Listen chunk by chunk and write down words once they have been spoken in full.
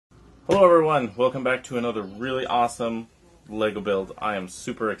Hello everyone, welcome back to another really awesome Lego build. I am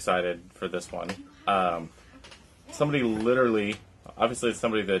super excited for this one. Somebody literally, obviously it's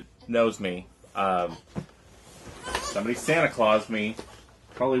somebody that knows me, somebody Santa Claus me,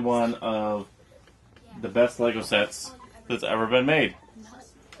 probably one of the best Lego sets that's ever been made.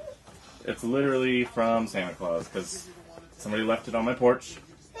 It's literally from Santa Claus because somebody left it on my porch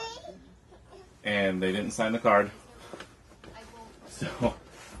and they didn't sign the card. So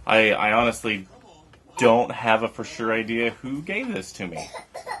I honestly don't have a for sure idea who gave this to me.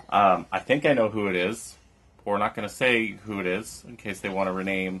 I think I know who it is. We're not going to say who it is in case they want to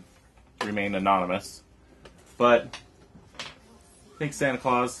remain anonymous. But thanks, Santa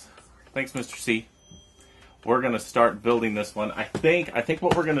Claus. Thanks, Mr. C. We're going to start building this one. I think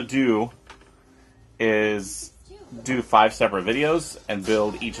what we're going to do is do 5 separate videos and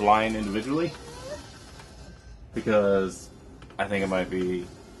build each line individually, because I think it might be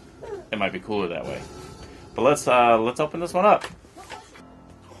cooler that way. But let's open this one up.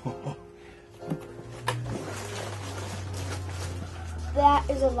 That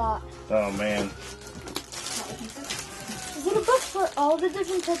is a lot. Oh man. Is it a book for all the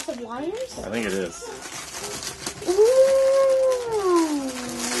different types of lions? I think it is. Ooh.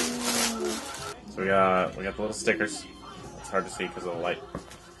 So we got the little stickers. It's hard to see because of the light.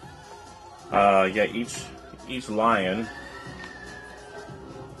 Yeah, each lion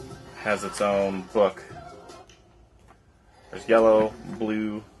has its own book. There's yellow,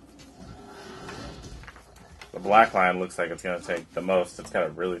 blue. The black lion looks like it's going to take the most. It's got a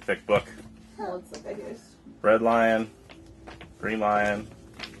really thick book. Red lion, green lion.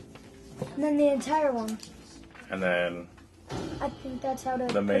 And then the entire one. And then I think that's how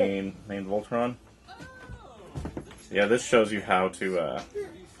to the main Voltron. Yeah, this shows you how to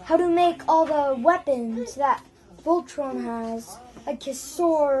make all the weapons that Voltron has, like his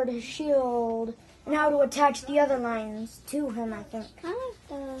sword, his shield, and how to attach the other lions to him, I think.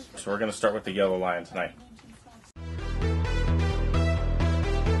 So we're going to start with the yellow lion tonight.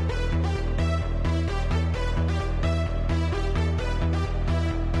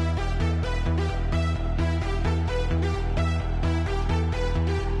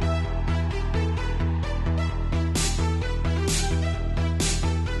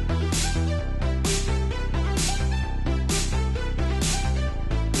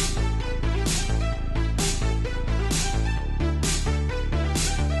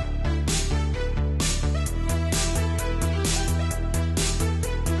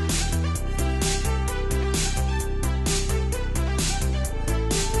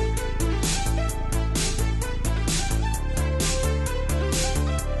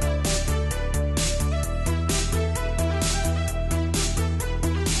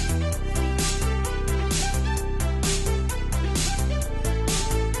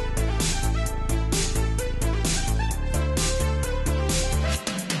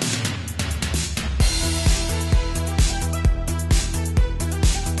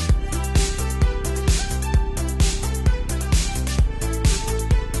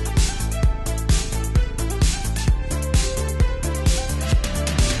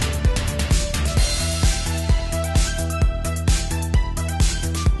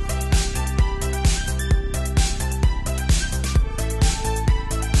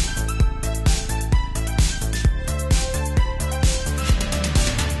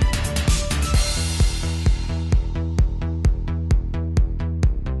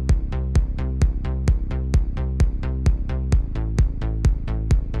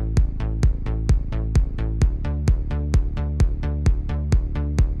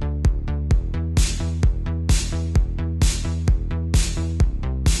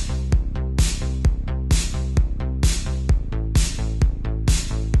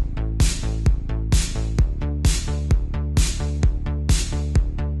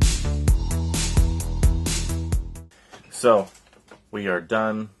 So, we are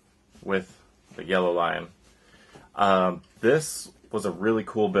done with the yellow lion. This was a really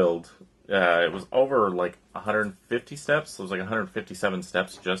cool build. It was over like 150 steps. It was like 157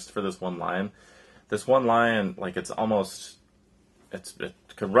 steps just for this one lion. This one lion, like it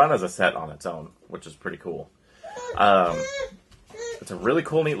could run as a set on its own, which is pretty cool. It's a really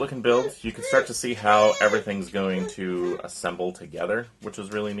cool, neat looking build. You can start to see how everything's going to assemble together, which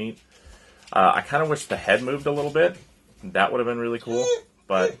is really neat. I kind of wish the head moved a little bit. That would have been really cool,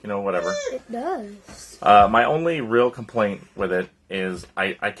 but, you know, whatever. It does. My only real complaint with it is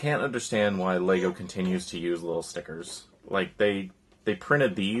I can't understand why LEGO continues to use little stickers. Like, they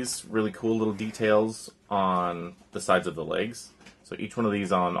printed these really cool little details on the sides of the legs. So each one of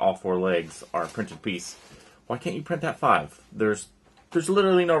these on all 4 legs are a printed piece. Why can't you print that 5? There's There's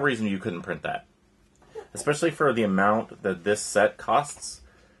literally no reason you couldn't print that. Especially for the amount that this set costs.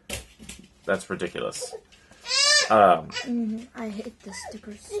 That's ridiculous. I hate the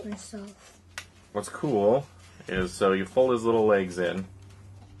stickers myself. What's cool is, so you fold his little legs in.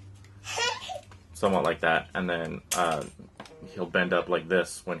 Somewhat like that. And then he'll bend up like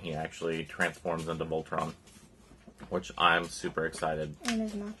this when he actually transforms into Voltron. Which I'm super excited. And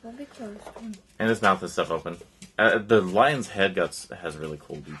his mouth will be closed. And his mouth is stuff open. The lion's head has really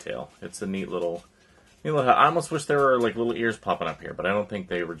cool detail. It's a neat little... I almost wish there were like little ears popping up here, but I don't think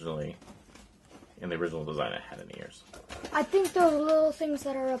they originally... In the original design, it had any ears. I think those little things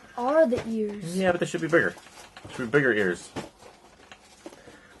that are up are the ears. Yeah, but they should be bigger. Should be bigger ears.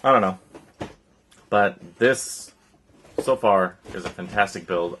 I don't know. But this, so far, is a fantastic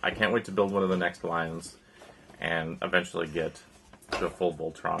build. I can't wait to build one of the next lions and eventually get to a full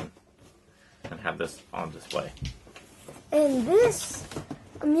Voltron and have this on display. And this,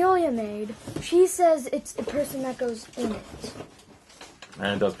 Amelia made, she says it's the person that goes in it.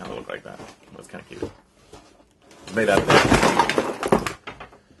 And it does kind of look like that. That's kind of cute. It's made out of the...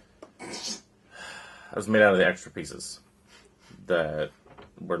 It was made out of the extra pieces that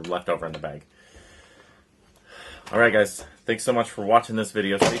were left over in the bag. Alright guys, thanks so much for watching this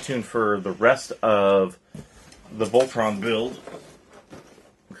video. Stay tuned for the rest of the Voltron build,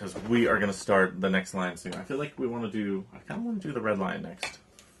 because we are going to start the next lion soon. I feel like I kind of want to do the red lion next.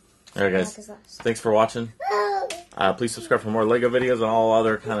 Alright guys, thanks for watching. Please subscribe for more LEGO videos and all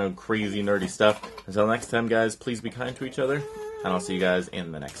other kind of crazy nerdy stuff. Until next time guys, please be kind to each other, and I'll see you guys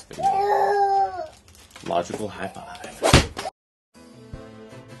in the next video. Logical high five.